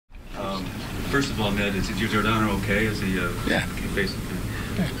First of all, Ned, is Giordano okay? Is he Yeah. facing?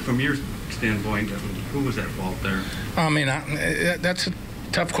 Yeah. From your standpoint, who was at fault there? I mean, that's a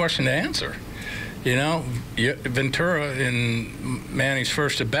tough question to answer. You know, Ventura in Manning's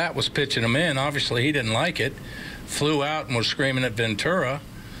first at bat was pitching him in. Obviously, he didn't like it. Flew out and was screaming at Ventura.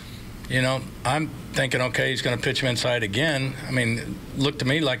 You know, I'm thinking, okay, he's going to pitch him inside again. I mean, it looked to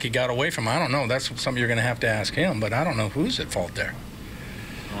me like he got away from him. I don't know. That's something you're going to have to ask him, but I don't know who's at fault there.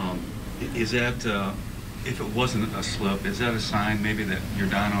 Is that, if it wasn't a slip, is that a sign maybe that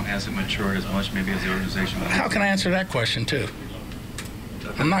Giordano hasn't matured as much maybe as the organization? How can I answer that question, too?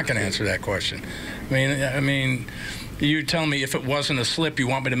 I'm not going to answer that question. I mean, you tell me if it wasn't a slip, you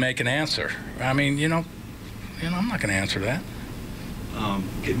want me to make an answer. I mean, you know, I'm not going to answer that.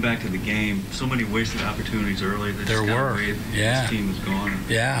 Getting back to the game, so many wasted opportunities early. There were. Yeah. This team was gone.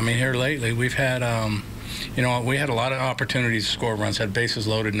 Yeah, I mean, here lately we've had, you know, we had a lot of opportunities to score runs, had bases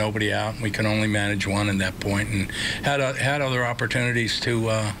loaded, nobody out. We could only manage one at that point, and had other opportunities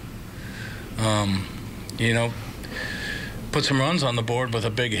to, you know, put some runs on the board with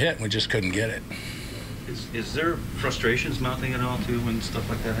a big hit, and we just couldn't get it. Is there frustrations mounting at all, too, when stuff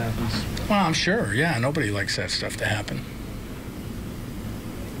like that happens? Well, I'm sure, yeah. Nobody likes that stuff to happen.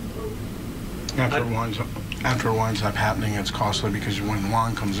 After it winds up happening, it's costly because when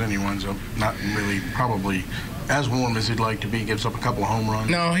Juan comes in, he winds up not really probably as warm as he'd like to be, gives up a couple of home runs.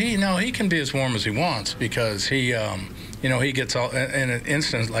 No, he can be as warm as he wants because he, you know, he gets all, in an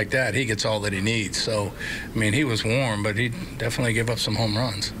instance like that, he gets all that he needs. So, I mean, he was warm, but he definitely gave up some home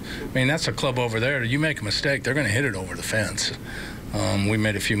runs. I mean, that's a club over there. You make a mistake, they're going to hit it over the fence. We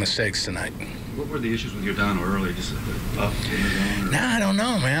made a few mistakes tonight. What were the issues with Giordano early? Just up and down? Nah, I don't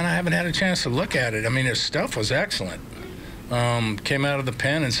know, man. I haven't had a chance to look at it. I mean, his stuff was excellent. Came out of the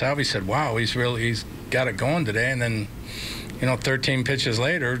pen, and Salvi said, wow, he's got it going today. And then, you know, 13 pitches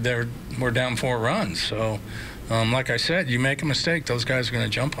later, we're down 4 runs. So, like I said, you make a mistake, those guys are going to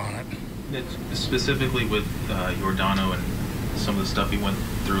jump on it. Specifically with Giordano and some of the stuff he went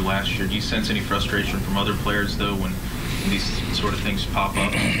through last year, do you sense any frustration from other players, though, when these sort of things pop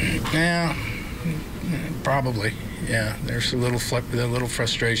up? Yeah, probably. Yeah, there's a little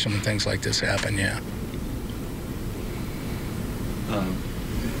frustration when things like this happen. Yeah.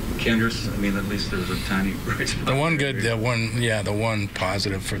 Kendris, I mean, at least there was a tiny bright spot. The one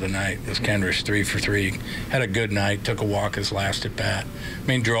positive for the night was Kendris, 3 for 3. Had a good night, took a walk his last at bat. I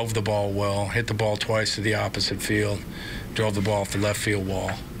mean, drove the ball well, hit the ball twice to the opposite field, drove the ball off the right field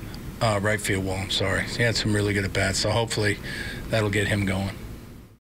wall, I'm sorry. He had some really good at bats, so hopefully that'll get him going.